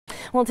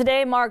Well,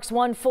 today marks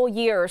 1 full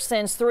year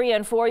since 3-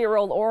 and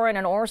 4-year-old Orrin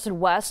and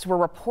Orson West were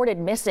reported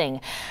missing.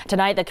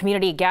 Tonight, the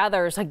community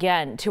gathers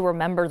again to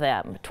remember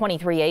them.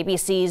 23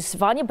 ABC's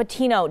Vanya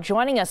Patino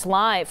joining us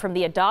live from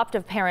the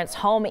adoptive parents'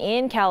 home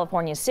in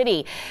California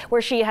City,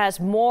 where she has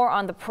more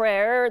on the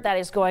prayer that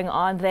is going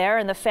on there,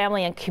 and the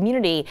family and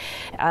community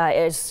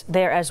is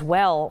there as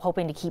well,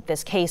 hoping to keep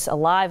this case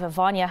alive.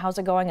 Vanya, how's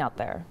it going out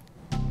there?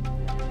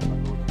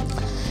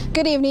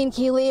 Good evening,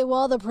 Keely.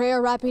 Well, the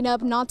prayer wrapping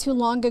up not too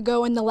long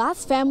ago, and the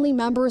last family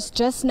members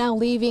just now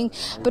leaving.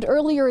 But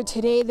earlier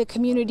today, the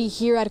community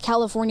here at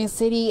California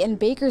City and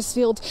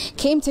Bakersfield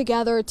came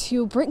together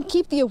to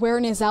keep the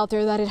awareness out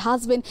there that it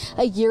has been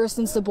a year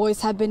since the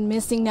boys have been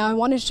missing. Now, I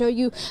want to show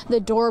you the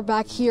door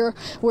back here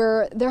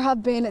where there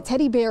have been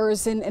teddy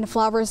bears and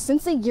flowers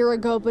since a year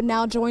ago, but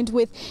now joined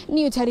with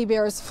new teddy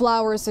bears,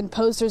 flowers, and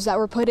posters that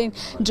were put in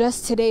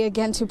just today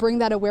again to bring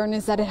that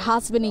awareness that it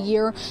has been a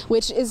year,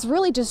 which is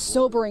really just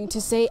sobering to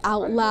say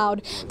out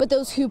loud. But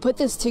those who put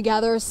this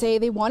together say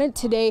they wanted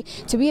today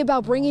to be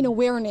about bringing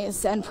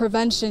awareness and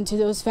prevention to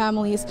those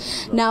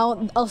families.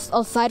 Now,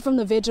 aside from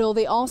the vigil,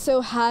 they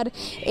also had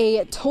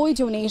a toy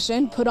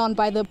donation put on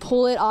by the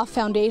Pull It Off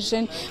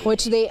Foundation,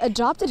 which they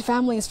adopted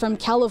families from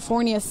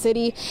California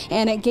City,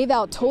 and it gave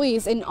out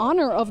toys in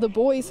honor of the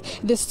boys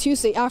this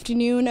Tuesday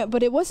afternoon.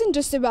 But it wasn't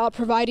just about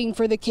providing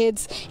for the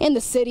kids in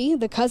the city.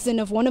 The cousin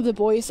of one of the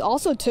boys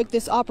also took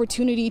this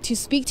opportunity to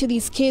speak to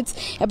these kids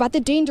about the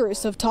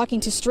dangers of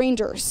talking to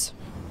strangers.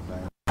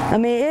 I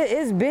mean,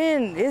 it's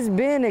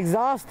been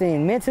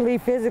exhausting mentally,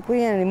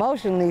 physically, and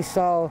emotionally.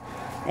 So,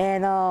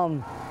 and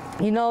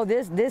you know,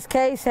 this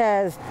case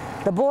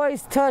the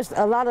boys touched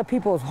a lot of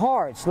people's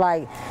hearts.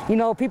 Like, you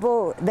know,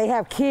 people, they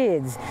have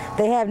kids,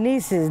 they have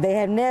nieces, they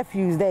have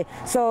nephews.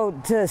 So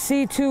to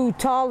see two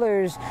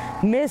toddlers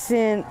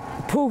missing,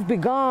 poof, be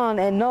gone,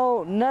 and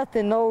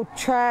nothing, no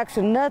tracks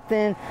or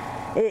nothing,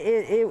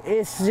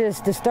 it's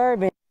just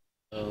disturbing.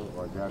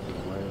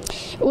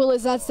 Well,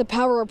 as that's the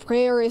power of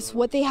prayer is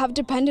what they have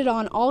depended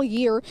on all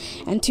year,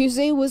 and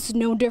Tuesday was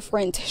no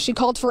different. She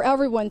called for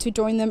everyone to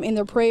join them in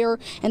their prayer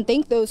and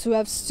thank those who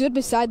have stood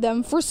beside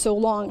them for so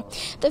long.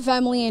 The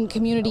family and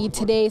community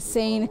today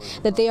saying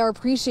that they are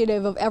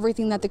appreciative of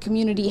everything that the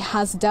community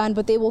has done,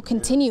 but they will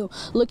continue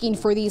looking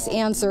for these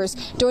answers.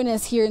 Join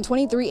us here in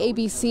 23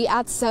 ABC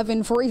at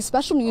 7 for a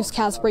special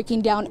newscast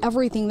breaking down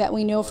everything that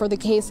we know for the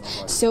case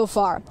so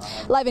far.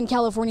 Live in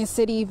California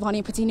City,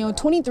 Vanya Patino,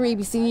 23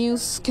 ABC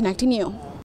News, connecting you.